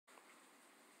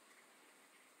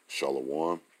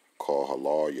Shalom, Kal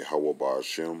Halal, Yahweh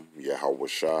Ba'ashem, Yahweh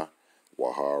Shah,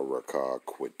 Wahar Rakah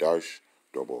Quadash,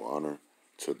 double honor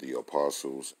to the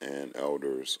apostles and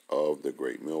elders of the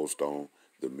great millstone,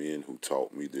 the men who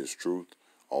taught me this truth.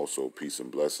 Also, peace and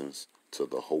blessings to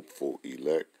the hopeful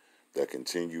elect that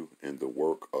continue in the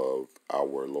work of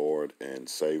our Lord and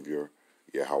Savior,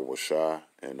 Yahweh Shah,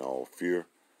 and all fear.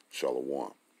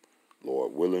 Shalom.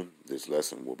 Lord willing, this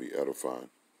lesson will be edifying.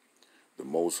 The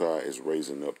Most High is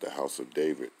raising up the house of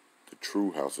David, the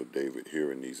true house of David,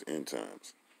 here in these end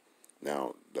times.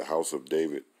 Now, the house of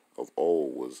David of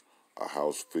old was a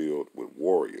house filled with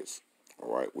warriors,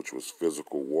 all right, which was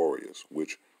physical warriors,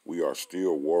 which we are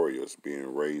still warriors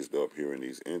being raised up here in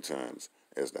these end times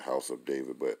as the house of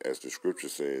David. But as the scripture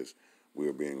says, we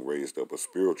are being raised up a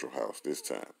spiritual house this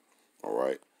time, all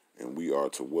right? And we are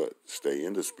to what? Stay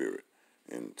in the spirit.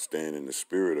 And stand in the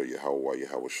spirit of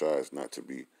Yahweh Shai is not to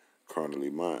be carnally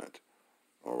mind,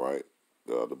 all right?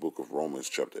 The book of Romans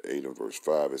chapter 8 and verse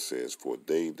 5, it says, "For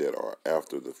they that are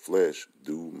after the flesh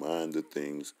do mind the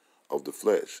things of the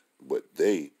flesh, but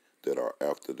they that are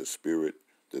after the spirit,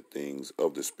 the things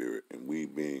of the spirit." And we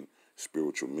being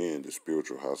spiritual men, the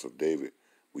spiritual house of David,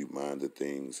 we mind the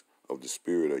things of the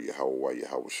spirit of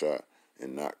Yahweh Shai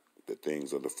and not the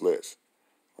things of the flesh,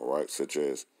 all right? Such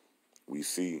as we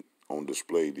see on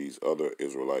display these other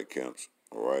Israelite camps,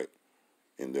 all right,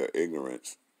 in their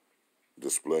ignorance,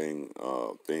 displaying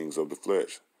things of the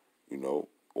flesh,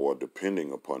 or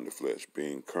depending upon the flesh,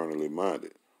 being carnally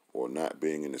minded, or not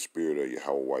being in the spirit of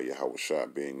Yahweh Shai,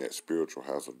 being that spiritual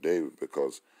house of David,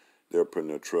 because they're putting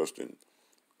their trust in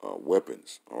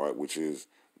weapons, all right, which is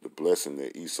the blessing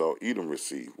that Esau Edom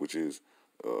received, which is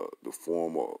the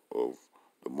form of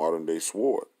the modern day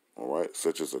sword, all right,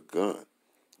 such as a gun,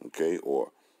 okay,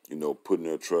 or putting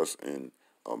their trust in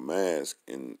a mask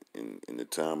in the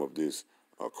time of this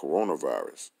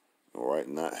coronavirus, all right,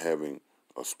 not having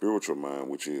a spiritual mind,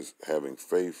 which is having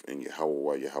faith in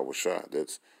Yahweh Shai.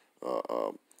 That's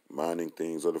minding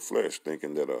things of the flesh,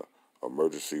 thinking that a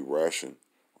emergency ration,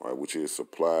 all right, which is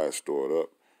supplies stored up,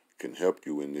 can help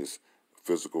you in this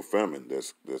physical famine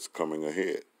that's coming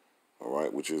ahead, all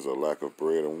right, which is a lack of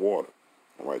bread and water.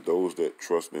 All right, those that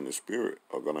trust in the Spirit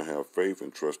are going to have faith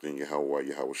and trust in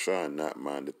Yahweh Shai, and not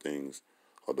mind the things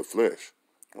of the flesh.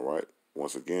 All right,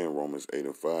 once again, Romans 8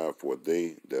 and 5, "For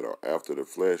they that are after the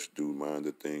flesh do mind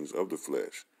the things of the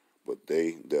flesh, but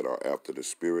they that are after the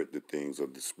Spirit, the things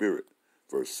of the Spirit."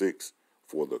 Verse 6,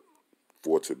 for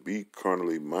to be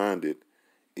carnally minded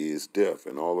is death.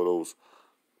 And all of those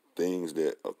things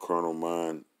that a carnal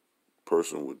mind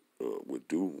person would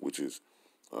do, which is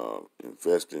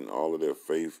invest in all of their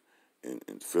faith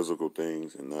in physical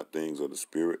things and not things of the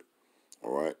spirit,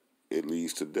 all right, it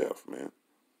leads to death, man.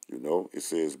 It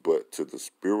says, "But to the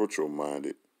spiritual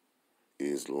minded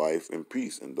is life and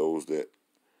peace." And those that,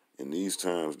 in these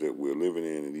times that we're living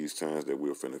in these times that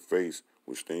we're finna face,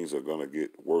 which things are going to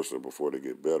get worse before they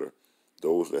get better,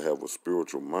 those that have a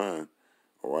spiritual mind,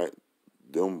 all right,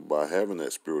 them, by having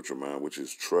that spiritual mind, which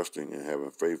is trusting and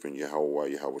having faith in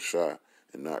Yahweh Shai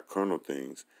and not carnal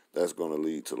things, that's going to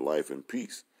lead to life and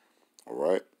peace, all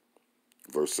right?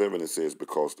 Verse 7, it says,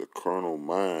 "Because the carnal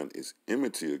mind is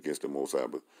enmity against the Most High."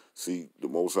 But see, the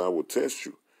Most High will test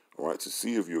you, all right, to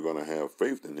see if you're going to have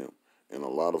faith in him in a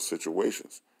lot of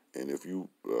situations. And if you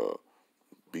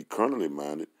be carnally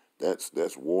minded,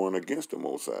 that's warring against the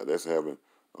Most High. That's having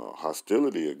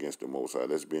hostility against the Most High.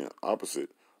 That's being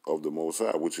opposite of the Most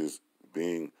High, which is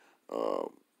being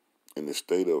in the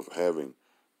state of having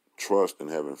trust and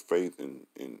having faith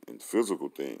in physical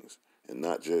things, and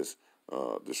not just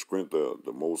the strength of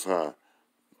the Most High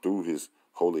through his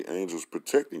holy angels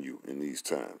protecting you in these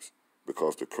times.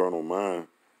 Because the carnal mind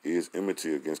is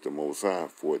enmity against the Most High,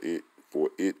 for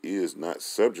it is not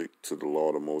subject to the law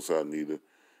of the Most High, neither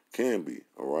can be.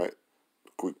 All right,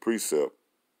 quick precept,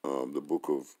 the book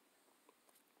of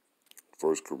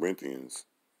 1 Corinthians,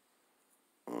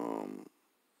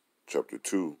 chapter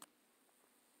 2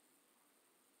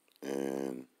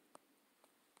 and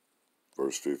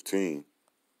verse 15.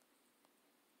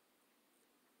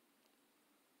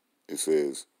 It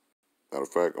says, matter of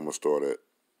fact, I'm gonna start at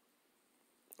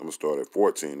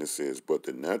 14. It says, "But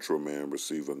the natural man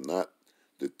receiveth not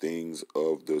the things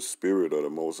of the Spirit of the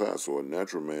Most High." So a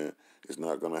natural man is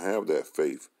not gonna have that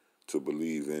faith to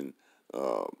believe in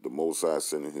the Most High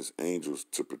sending his angels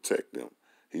to protect them.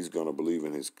 He's gonna believe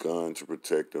in his gun to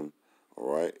protect them. All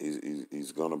right,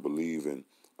 he's gonna believe in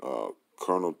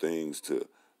carnal things to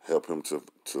help him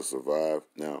to survive.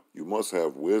 Now, you must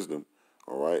have wisdom,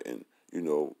 all right, and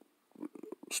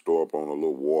store up on a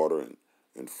little water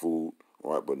and food,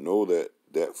 all right, but know that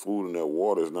that food and that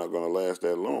water is not going to last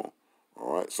that long.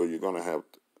 All right, so you're going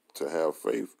to have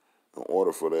faith in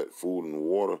order for that food and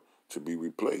water to be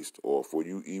replaced, or for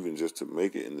you even just to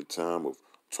make it in the time of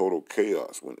total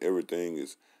chaos when everything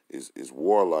is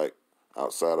warlike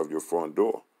outside of your front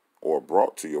door, or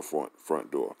brought to your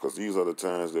front door. Because these are the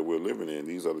times that we're living in.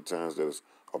 These are the times that is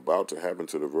about to happen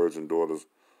to the virgin daughter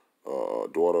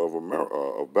of America,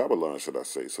 of Babylon, should I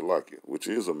say, Salakia, which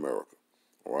is America.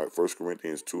 All right, 1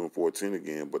 Corinthians 2 and 14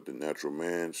 again, but the natural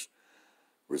man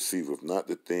receiveth not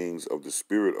the things of the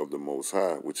Spirit of the Most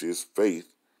High, which is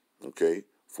faith, okay,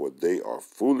 for they are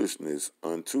foolishness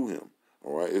unto him.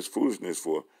 All right, it's foolishness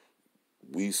for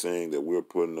we saying that we're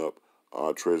putting up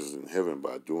our treasures in heaven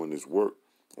by doing this work,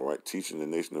 all right, teaching the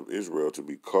nation of Israel to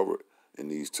be covered in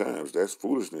these times. That's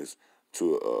foolishness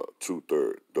to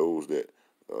two-thirds, those that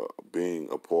being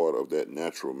a part of that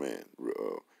natural man,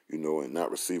 and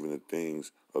not receiving the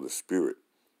things of the Spirit,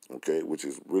 okay, which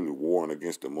is really warring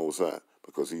against the Most High,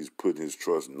 because he's putting his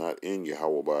trust not in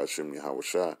Yahweh Ba'ashem Yahweh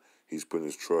Shai, he's putting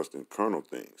his trust in carnal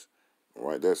things. All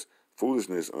right, that's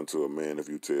foolishness unto a man if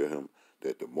you tell him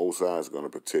that the Most High is going to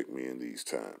protect me in these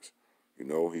times.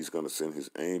 He's going to send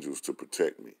his angels to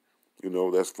protect me.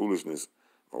 That's foolishness,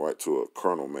 all right, to a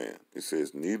carnal man. It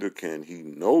says, neither can he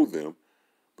know them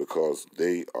because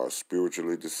they are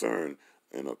spiritually discerned,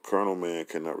 and a carnal man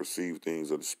cannot receive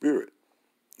things of the Spirit,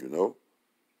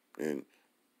 And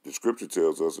the scripture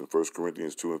tells us in 1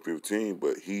 Corinthians 2 and 15,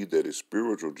 but he that is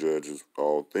spiritual judges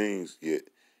all things, yet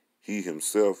he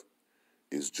himself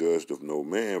is judged of no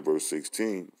man. Verse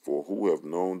 16, for who have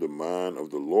known the mind of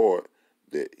the Lord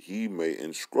that he may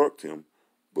instruct him,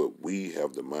 but we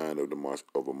have the mind of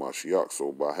a Mashiach.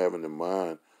 So by having the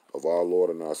mind of our Lord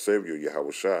and our Savior,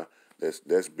 Yahweh Shai,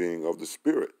 that's being of the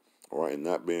Spirit, all right, and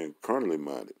not being carnally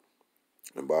minded.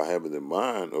 And by having the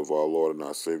mind of our Lord and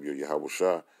our Savior, Yahweh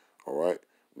Shai, all right,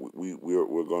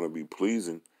 we're going to be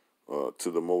pleasing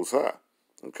to the Most High.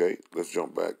 Okay, let's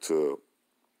jump back to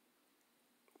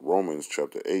Romans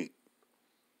chapter 8,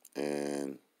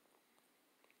 and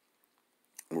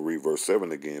we'll read verse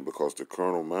 7 again, because the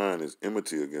carnal mind is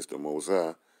enmity against the Most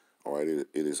High. All right, it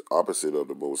is opposite of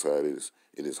the Most High.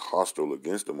 It is hostile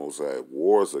against the Most High. It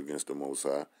wars against the Most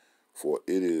High. For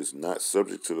it is not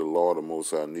subject to the law of the Most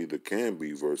High, neither can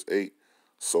be. Verse 8,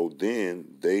 so then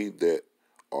they that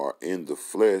are in the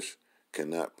flesh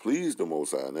cannot please the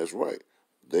Most High. And that's right.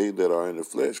 They that are in the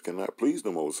flesh cannot please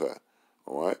the Most High.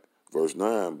 All right. Verse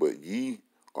 9, but ye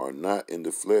are not in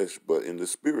the flesh, but in the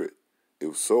Spirit.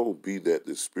 If so be that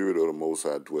the Spirit of the Most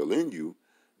High dwell in you.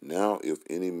 Now, if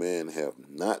any man have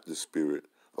not the Spirit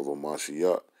of a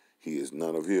Mashiach, he is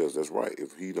none of his. That's right.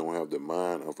 If he don't have the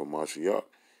mind of a Mashiach,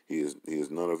 he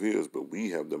is none of his. But we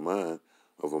have the mind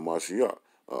of a Mashiach.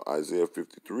 Isaiah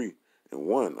 53 and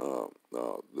 1.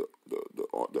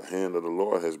 The hand of the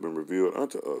Lord has been revealed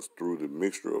unto us through the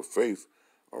mixture of faith.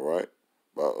 All right,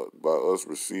 by us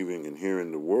receiving and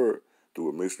hearing the word through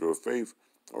a mixture of faith.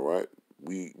 All right,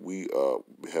 we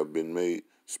have been made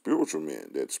spiritual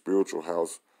men. That spiritual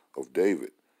house of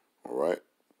David. All right,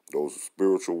 those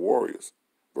spiritual warriors.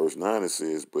 Verse 9 it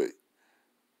says, but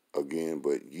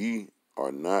ye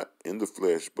are not in the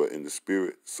flesh, but in the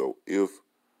Spirit. So if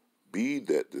be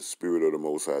that the Spirit of the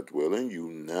Most High dwell in you.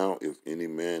 Now if any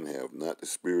man have not the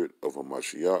Spirit of a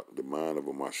Mashiach, the mind of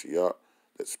a Mashiach,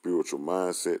 that spiritual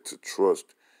mindset to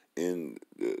trust in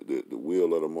the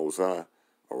will of the Most High,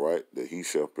 all right, that he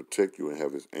shall protect you and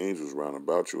have his angels round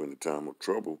about you in the time of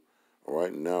trouble. All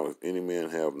right, now if any man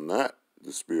have not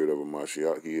the Spirit of a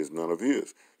Mashiach, he is none of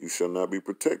his. You shall not be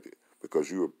protected,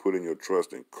 because you are putting your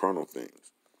trust in carnal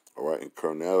things. All right, and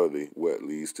carnality, what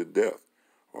leads to death.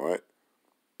 All right,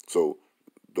 so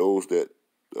those that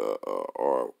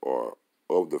are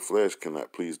of the flesh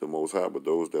cannot please the Most High, but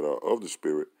those that are of the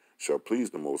Spirit shall please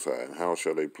the Most High. And how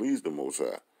shall they please the Most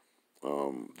High?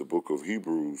 The book of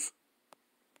Hebrews,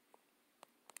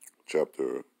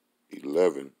 chapter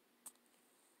 11,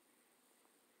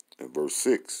 and verse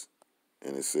 6,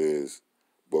 and it says,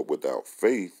 but without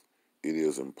faith it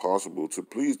is impossible to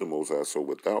please the Most High. So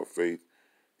without faith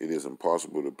it is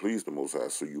impossible to please the Most High.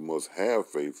 So you must have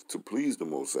faith to please the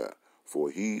Most High.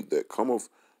 For he that cometh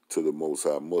to the Most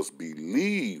High must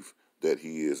believe that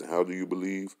he is. And how do you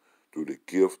believe? Through the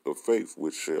gift of faith,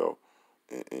 which shall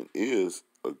and is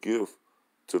a gift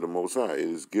to the Most High. It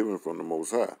is given from the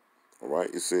Most High. All right?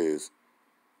 It says,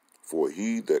 for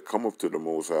he that cometh to the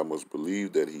Most High must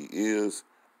believe that he is,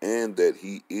 and that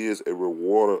he is a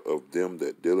rewarder of them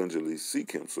that diligently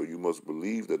seek him. So you must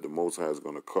believe that the Most High is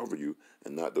going to cover you,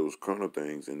 and not those carnal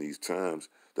things in these times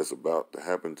that's about to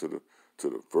happen to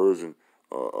the virgin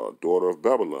daughter of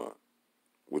Babylon,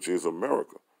 which is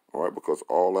America. All right, because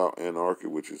all out anarchy,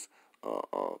 which is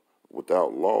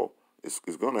without law, is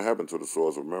going to happen to the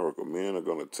soils of America. Men are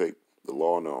going to take the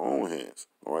law in their own hands.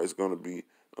 All right, it's going to be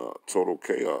total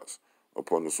chaos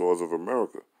upon the soils of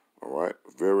America. All right,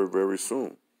 very, very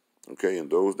soon. Okay, and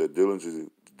those that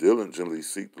diligently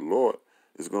seek the Lord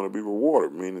is going to be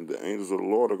rewarded, meaning the angels of the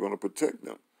Lord are going to protect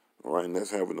them. All right, and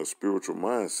that's having a spiritual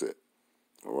mindset.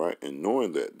 All right, and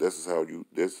knowing that this is how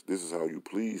you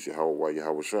please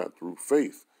Yahweh Shai through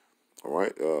faith. All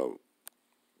right,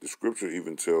 the scripture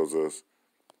even tells us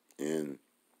in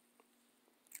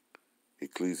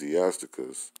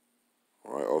Ecclesiasticus,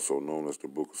 all right, also known as the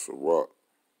book of Sirach,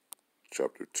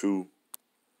 chapter 2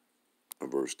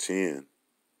 and verse 10.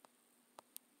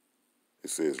 It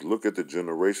says, "Look at the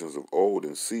generations of old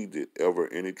and see, did ever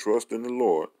any trust in the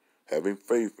Lord, having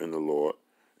faith in the Lord,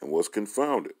 and was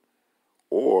confounded?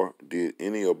 Or did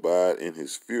any abide in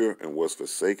his fear and was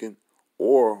forsaken?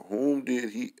 Or whom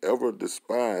did he ever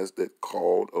despise that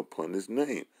called upon his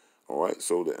name?" All right,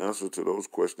 so the answer to those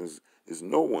questions is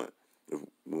no one.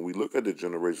 When we look at the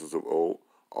generations of old,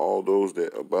 all those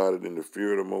that abided in the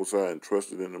fear of the Most High and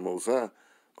trusted in the Most High,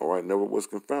 all right, never was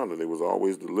confounded. They was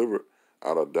always delivered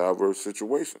out of diverse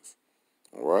situations.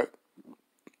 All right,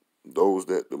 those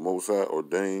that the Most High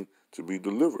ordained to be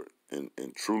delivered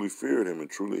and truly feared him and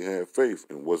truly had faith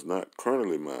and was not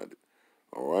carnally minded.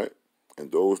 All right,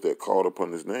 and those that called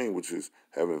upon his name, which is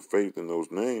having faith in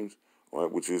those names, all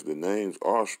right, which is the names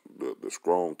are the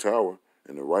strong tower,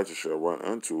 and the righteous shall run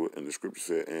unto it. And the scripture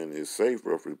said, and is safe,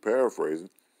 roughly paraphrasing,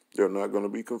 they're not going to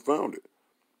be confounded.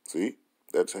 See,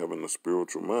 that's having a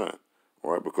spiritual mind.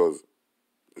 All right, because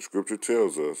the scripture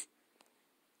tells us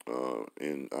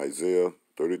in Isaiah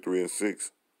 33 and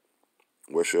 6,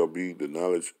 what shall be the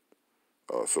knowledge,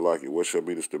 Salaki, what shall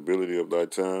be the stability of thy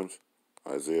times?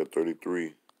 Isaiah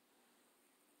 33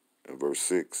 and verse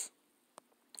 6.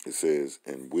 It says,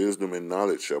 and wisdom and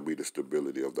knowledge shall be the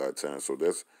stability of thy time. So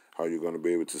that's how you're going to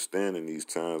be able to stand in these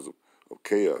times of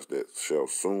chaos that shall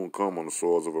soon come on the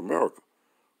soils of America.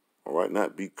 All right,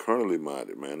 not be carnally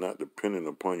minded, man, not dependent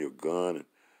upon your gun and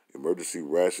emergency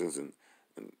rations and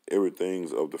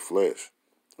everything's of the flesh.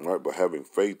 All right, but having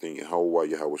faith in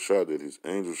Yahweh Shai that his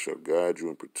angels shall guide you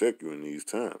and protect you in these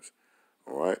times.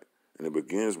 All right, and it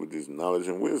begins with this knowledge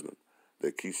and wisdom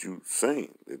that keeps you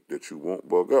sane, that you won't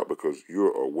bug up because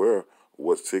you're aware of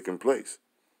what's taking place.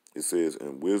 It says,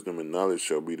 and wisdom and knowledge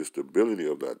shall be the stability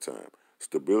of that time.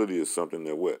 Stability is something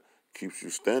that what? Keeps you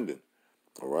standing.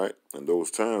 All right? And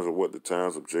those times are what? The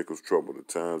times of Jacob's trouble, the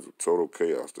times of total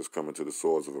chaos that's coming to the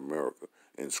soils of America,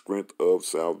 and strength of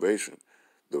salvation.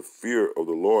 The fear of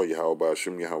the Lord, Yahweh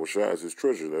Hashem Yahweh Shai, is his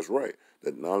treasure. That's right.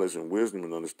 That knowledge and wisdom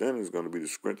and understanding is going to be the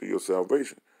strength of your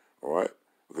salvation. All right?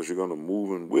 Because you're going to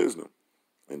move in wisdom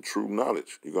and true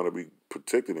knowledge. You're going to be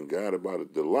protected and guided by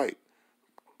the light,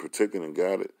 protected and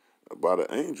guided by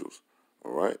the angels.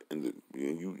 All right? And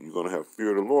you're going to have fear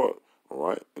of the Lord. All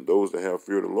right? And those that have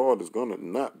fear of the Lord is going to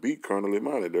not be carnally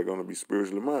minded. They're going to be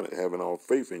spiritually minded, having all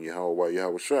faith in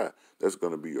Yahweh Shai. That's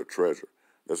going to be your treasure.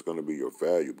 That's going to be your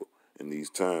valuable in these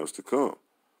times to come.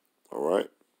 All right?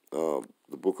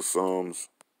 The book of Psalms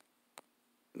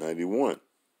 91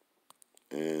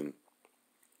 and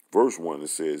verse 1, it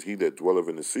says, he that dwelleth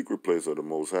in the secret place of the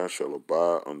Most High shall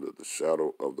abide under the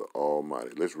shadow of the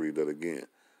Almighty. Let's read that again.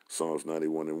 Psalms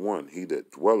 91 and 1. He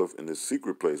that dwelleth in the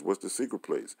secret place. What's the secret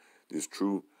place? This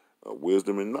true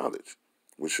wisdom and knowledge,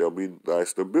 which shall be thy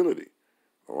stability.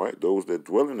 All right? Those that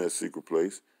dwell in that secret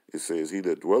place, it says, he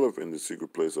that dwelleth in the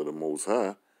secret place of the Most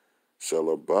High shall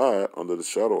abide under the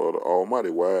shadow of the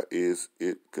Almighty. Why is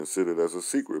it considered as a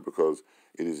secret? Because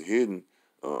it is hidden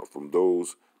from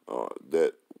those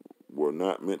that were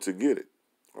not meant to get it.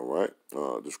 All right?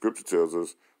 The scripture tells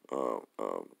us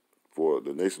for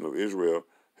the nation of Israel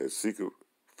has seeked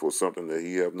for something that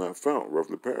he have not found,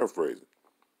 roughly paraphrasing.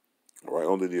 All right?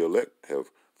 Only the elect have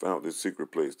found this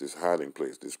secret place, this hiding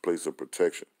place, this place of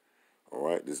protection. All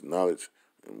right? This knowledge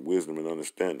and wisdom and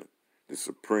understanding. The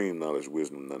supreme knowledge,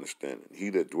 wisdom, and understanding.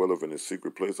 He that dwelleth in the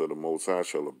secret place of the Most High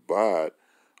shall abide,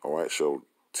 all right, shall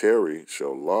tarry,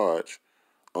 shall lodge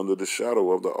under the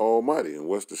shadow of the Almighty. And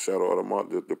what's the shadow of the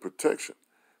Almighty? The protection,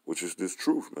 which is this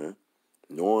truth, man.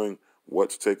 Knowing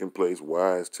what's taking place,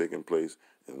 why it's taking place,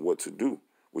 and what to do,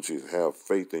 which is have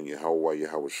faith in Yahweh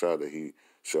Shai that he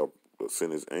shall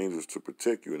send his angels to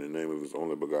protect you in the name of his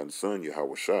only begotten Son,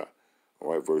 Yahweh Shai.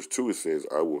 All right, verse 2, it says,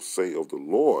 I will say of the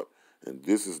Lord, and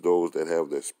this is those that have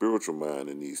that spiritual mind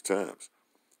in these times.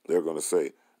 They're going to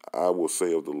say, I will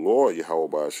say of the Lord,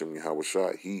 Yahweh Hashem Yahweh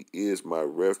Shai, he is my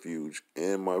refuge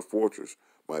and my fortress.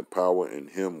 My power in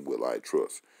him will I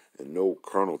trust, and no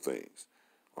carnal things.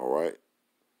 All right?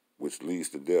 which leads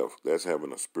to death. That's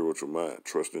having a spiritual mind,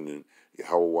 trusting in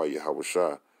Yahweh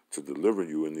Yahushua to deliver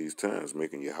you in these times,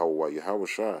 making Yahweh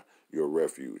Yahushua your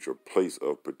refuge, your place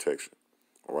of protection,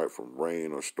 all right, from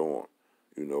rain or storm,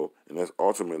 and that's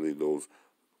ultimately those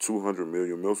 200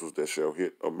 million missiles that shall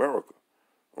hit America,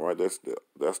 all right. That's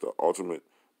the ultimate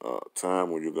time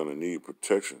when you're going to need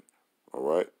protection, all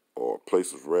right, or a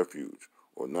place of refuge,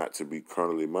 or not to be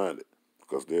carnally minded,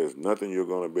 because there's nothing you're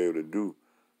going to be able to do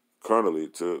carnally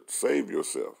to save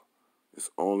yourself. It's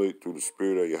only through the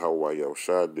spirit of Yahweh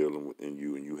Yahushua dealing within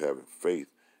you, and you having faith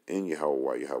in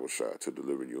Yahweh Yahushua to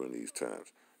deliver you in these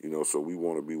times. So we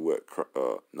want to be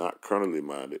not carnally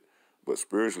minded, but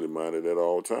spiritually minded at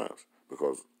all times,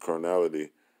 because carnality,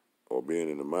 or being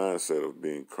in the mindset of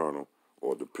being carnal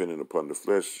or dependent upon the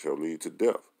flesh, shall lead to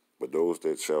death. But those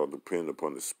that shall depend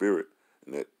upon the spirit,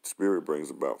 and that spirit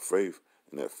brings about faith,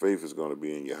 and that faith is going to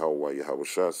be in Yahweh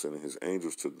Yahushua, sending his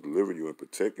angels to deliver you and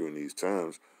protect you in these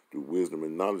times through wisdom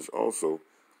and knowledge. Also,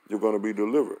 you're going to be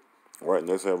delivered. All right, and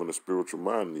that's having a spiritual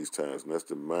mind in these times, and that's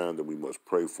the mind that we must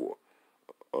pray for,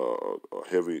 a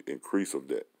heavy increase of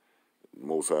that.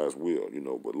 Most High's will,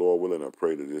 But Lord willing, I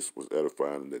pray that this was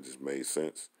edifying and that this made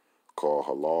sense. Call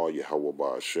halal, Yahweh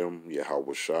Ba'ashem,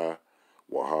 Yahweh Shai,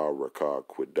 Wahar Rakah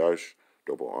Quidash.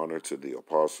 Double honor to the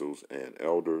apostles and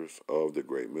elders of the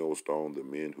great millstone, the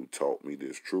men who taught me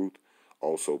this truth.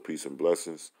 Also, peace and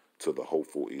blessings to the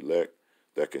hopeful elect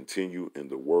that continue in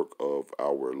the work of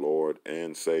our Lord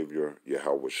and Savior,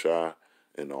 Yahweh Shai,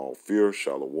 in all fear,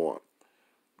 Shalom.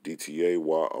 DTA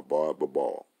Wa Abad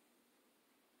Babal.